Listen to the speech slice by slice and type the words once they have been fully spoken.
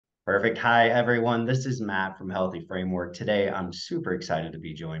Perfect. Hi, everyone. This is Matt from Healthy Framework. Today, I'm super excited to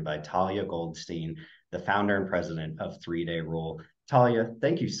be joined by Talia Goldstein, the founder and president of 3 Day Rule. Talia,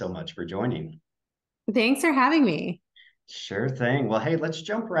 thank you so much for joining. Thanks for having me. Sure thing. Well, hey, let's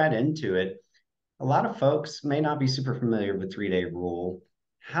jump right into it. A lot of folks may not be super familiar with 3 Day Rule.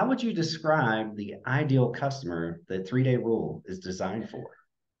 How would you describe the ideal customer that 3 Day Rule is designed for?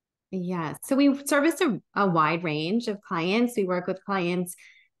 Yeah. So we service a wide range of clients. We work with clients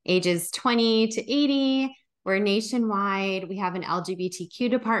ages 20 to 80. We're nationwide. We have an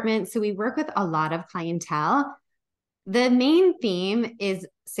LGBTQ department. So we work with a lot of clientele. The main theme is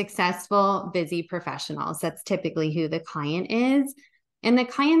successful, busy professionals. That's typically who the client is. And the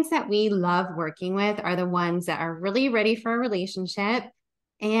clients that we love working with are the ones that are really ready for a relationship.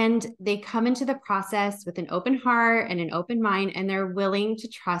 And they come into the process with an open heart and an open mind, and they're willing to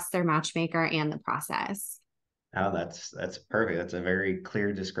trust their matchmaker and the process. Oh, that's perfect. That's a very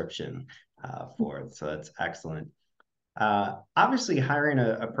clear description for it. So that's excellent. Obviously, hiring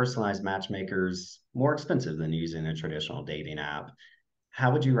a personalized matchmaker is more expensive than using a traditional dating app. How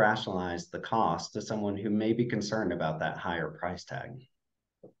would you rationalize the cost to someone who may be concerned about that higher price tag?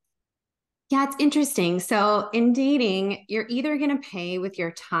 Yeah, it's interesting. So in dating, you're either going to pay with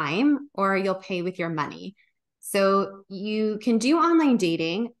your time or you'll pay with your money. So you can do online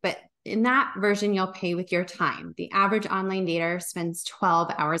dating, but in that version, you'll pay with your time. The average online dater spends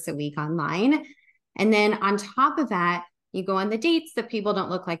 12 hours a week online. And then on top of that, you go on the dates that people don't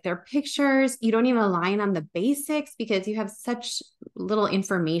look like their pictures. You don't even align on the basics because you have such little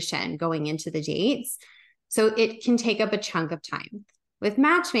information going into the dates. So it can take up a chunk of time. With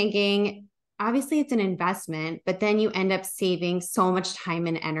matchmaking, obviously it's an investment, but then you end up saving so much time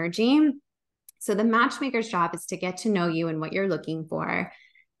and energy. So the matchmaker's job is to get to know you and what you're looking for.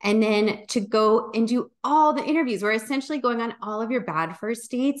 And then to go and do all the interviews. We're essentially going on all of your bad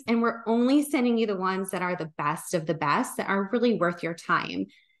first dates, and we're only sending you the ones that are the best of the best that are really worth your time.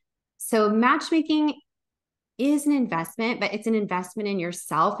 So matchmaking is an investment, but it's an investment in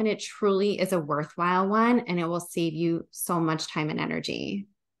yourself, and it truly is a worthwhile one, and it will save you so much time and energy.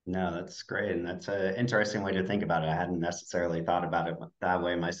 No, that's great. And that's an interesting way to think about it. I hadn't necessarily thought about it that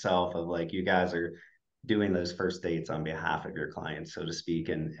way myself, of like you guys are doing those first dates on behalf of your clients, so to speak,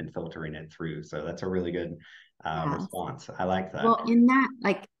 and filtering it through. So that's a really good Yeah. response. I like that. Well, in that,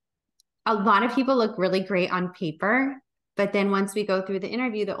 like a lot of people look really great on paper, but then once we go through the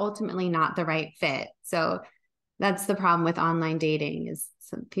interview, they're ultimately not the right fit. So that's the problem with online dating is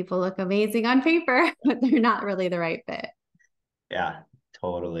some people look amazing on paper, but they're not really the right fit. Yeah,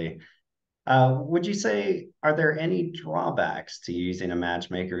 totally. Would you say, are there any drawbacks to using a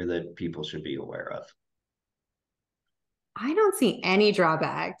matchmaker that people should be aware of? I don't see any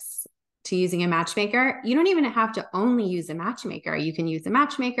drawbacks to using a matchmaker. You don't even have to only use a matchmaker. You can use a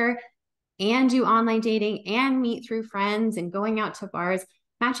matchmaker and do online dating and meet through friends and going out to bars.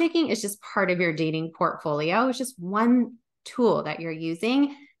 Matchmaking is just part of your dating portfolio. It's just one tool that you're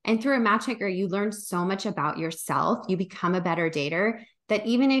using. And through a matchmaker, you learn so much about yourself. You become a better dater that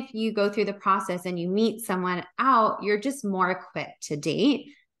even if you go through the process and you meet someone out, you're just more equipped to date.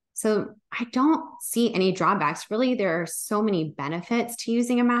 So I don't see any drawbacks. Really, there are so many benefits to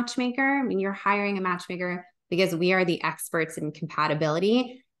using a matchmaker. I mean, you're hiring a matchmaker because we are the experts in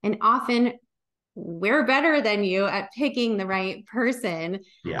compatibility. And often we're better than you at picking the right person.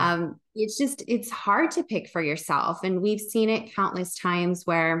 Yeah. It's hard to pick for yourself. And we've seen it countless times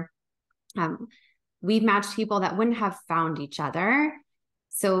where um, we've matched people that wouldn't have found each other.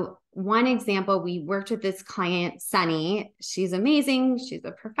 So one example, we worked with this client, Sunny. She's amazing. She's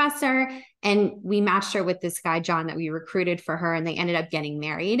a professor. And we matched her with this guy, John, that we recruited for her, and they ended up getting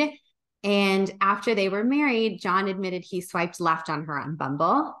married. And after they were married, John admitted he swiped left on her on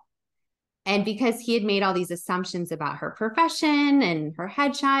Bumble. And because he had made all these assumptions about her profession and her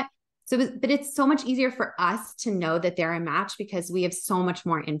headshot. But it's so much easier for us to know that they're a match because we have so much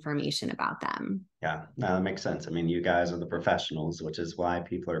more information about them. Yeah, no, that makes sense. I mean, you guys are the professionals, which is why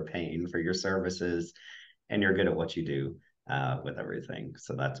people are paying for your services, and you're good at what you do with everything.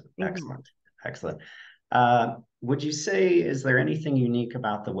 So that's excellent. Exactly. Excellent. Would you say, is there anything unique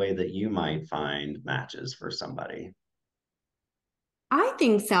about the way that you might find matches for somebody? I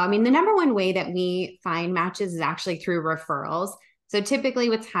think so. I mean, the number one way that we find matches is actually through referrals. So typically,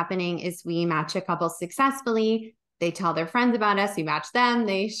 what's happening is we match a couple successfully. They tell their friends about us, we match them,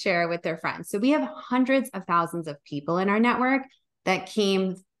 they share with their friends. So we have hundreds of thousands of people in our network that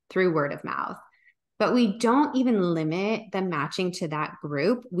came through word of mouth. But we don't even limit the matching to that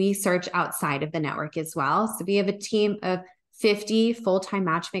group. We search outside of the network as well. So we have a team of 50 full time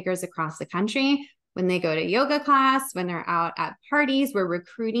matchmakers across the country. when they go to yoga class, when they're out at parties, we're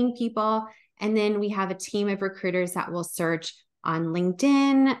recruiting people. And then we have a team of recruiters that will search on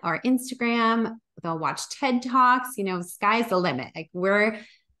LinkedIn or Instagram. They'll watch TED Talks, sky's the limit. Like we're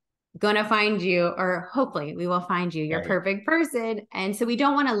going to find you, or hopefully we will find you your Right. perfect person. And so we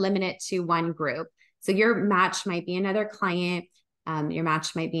don't want to limit it to one group. So your match might be another client. Your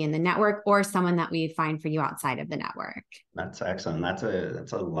match might be in the network or someone that we find for you outside of the network. That's excellent.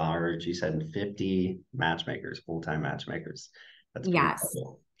 That's a large, you said 50 matchmakers, full-time matchmakers. That's pretty Yes.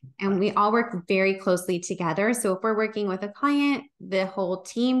 cool. And we all work very closely together. So if we're working with a client, the whole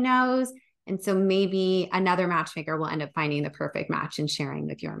team knows. And so maybe another matchmaker will end up finding the perfect match and sharing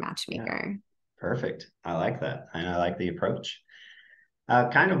with your matchmaker. Yeah, perfect. I like that. And I like the approach.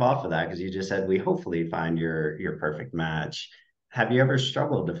 Kind of off of that, because you just said we hopefully find your perfect match. Have you ever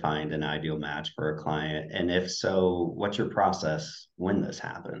struggled to find an ideal match for a client? And if so, what's your process when this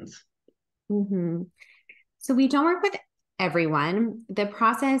happens? Mm-hmm. So we don't work with everyone. The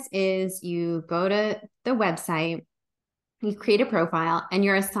process is you go to the website, you create a profile, and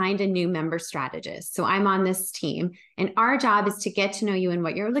you're assigned a new member strategist. So I'm on this team, and our job is to get to know you and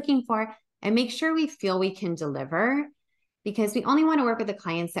what you're looking for and make sure we feel we can deliver, because we only want to work with the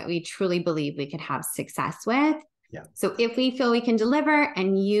clients that we truly believe we could have success with. Yeah. So if we feel we can deliver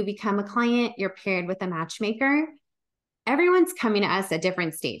and you become a client, you're paired with a matchmaker. Everyone's coming to us at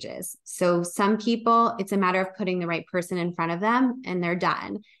different stages. So some people, it's a matter of putting the right person in front of them and they're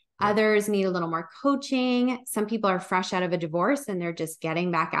done. Right. Others need a little more coaching. Some people are fresh out of a divorce and they're just getting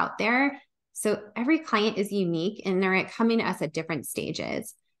back out there. So every client is unique and they're coming to us at different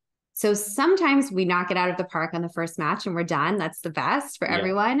stages. So sometimes we knock it out of the park on the first match and we're done. That's the best for Yeah.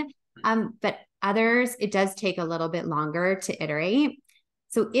 everyone. But others, it does take a little bit longer to iterate.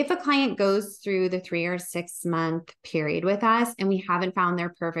 So if a client goes through the 3 or 6 month period with us and we haven't found their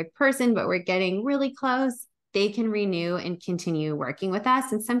perfect person, but we're getting really close, they can renew and continue working with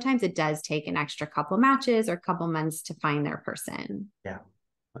us. And sometimes it does take an extra couple matches or couple months to find their person. Yeah.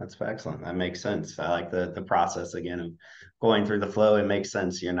 That's excellent. That makes sense. I like the process again of going through the flow. It makes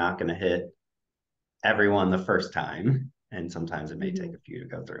sense. You're not going to hit everyone the first time, and sometimes it may take Mm-hmm. a few to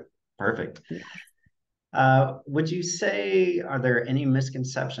go through. Perfect. Yeah. Would you say, are there any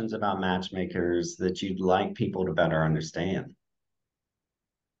misconceptions about matchmakers that you'd like people to better understand?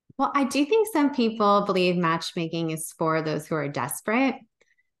 Well, I do think some people believe matchmaking is for those who are desperate,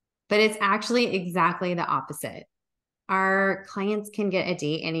 but it's actually exactly the opposite. Our clients can get a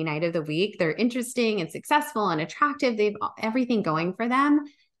date any night of the week. They're interesting and successful and attractive. They've everything going for them.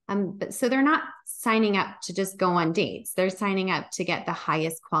 But so they're not signing up to just go on dates. They're signing up to get the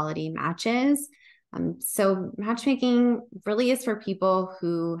highest quality matches. So matchmaking really is for people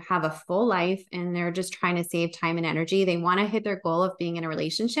who have a full life and they're just trying to save time and energy. They want to hit their goal of being in a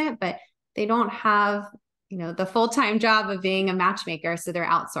relationship, but they don't have, the full-time job of being a matchmaker. So they're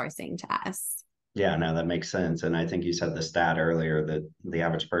outsourcing to us. Yeah, no, that makes sense. And I think you said the stat earlier that the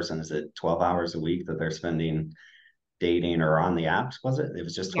average person is at 12 hours a week that they're spending dating or on the apps, was it? It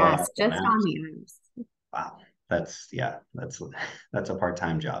was just 12 Yes, hours on just on apps. the apps. Wow. That's a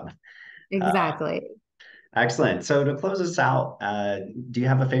part-time job. Uh, Exactly. Excellent. So to close us out, do you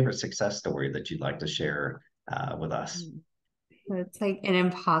have a favorite success story that you'd like to share with us? It's like an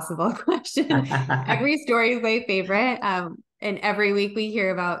impossible question. Every story is my favorite. And every week we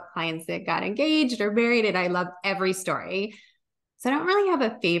hear about clients that got engaged or married, and I love every story. So I don't really have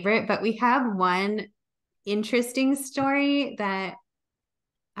a favorite, but we have one interesting story that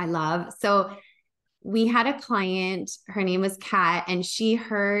I love. So we had a client, her name was Kat, and she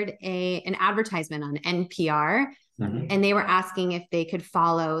heard an advertisement on NPR, Mhm. and they were asking if they could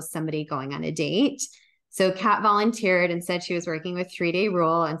follow somebody going on a date. So Kat volunteered and said she was working with 3 Day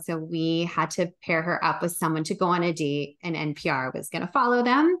Rule. And so we had to pair her up with someone to go on a date, and NPR was going to follow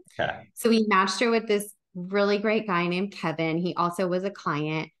them. Okay. So we matched her with this really great guy named Kevin. He also was a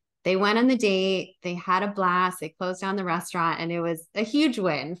client. They went on the date, they had a blast, they closed down the restaurant, and it was a huge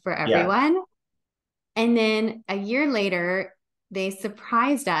win for Yeah. everyone. And then a year later, they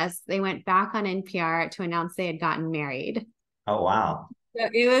surprised us. They went back on NPR to announce they had gotten married. Oh, wow. So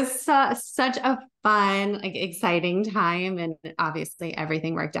it was such a fun, like exciting time. And obviously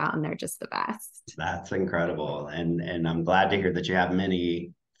everything worked out and they're just the best. That's incredible. And I'm glad to hear that you have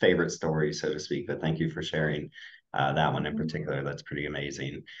many favorite stories, so to speak, but thank you for sharing that one in particular. That's pretty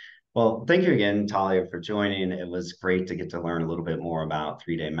amazing. Well, thank you again, Talia, for joining. It was great to get to learn a little bit more about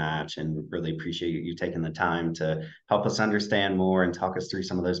 3 Day Match and really appreciate you taking the time to help us understand more and talk us through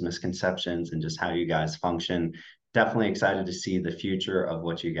some of those misconceptions and just how you guys function. Definitely excited to see the future of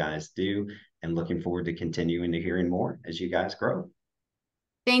what you guys do and looking forward to continuing to hearing more as you guys grow.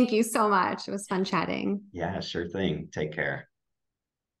 Thank you so much. It was fun chatting. Yeah, sure thing. Take care.